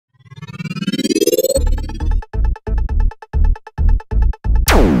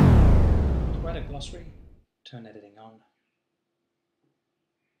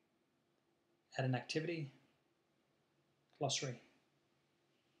add an activity, glossary.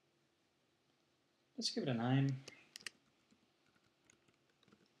 Let's give it a name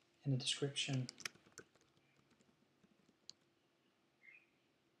and a description.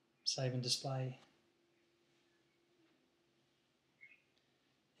 Save and display.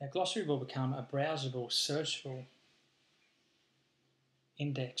 Our glossary will become a browsable, searchable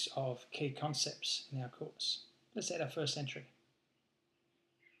index of key concepts in our course. Let's add our first entry.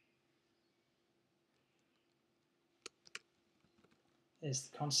 There's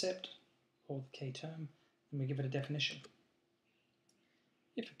the concept or the key term, and we give it a definition.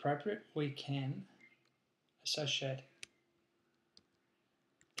 If appropriate, we can associate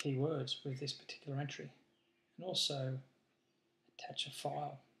keywords with this particular entry and also attach a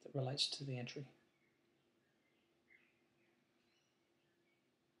file that relates to the entry.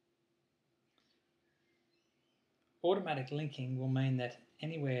 Automatic linking will mean that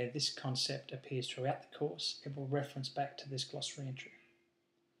anywhere this concept appears throughout the course, it will reference back to this glossary entry.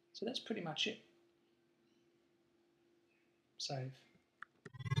 So that's pretty much it. Save.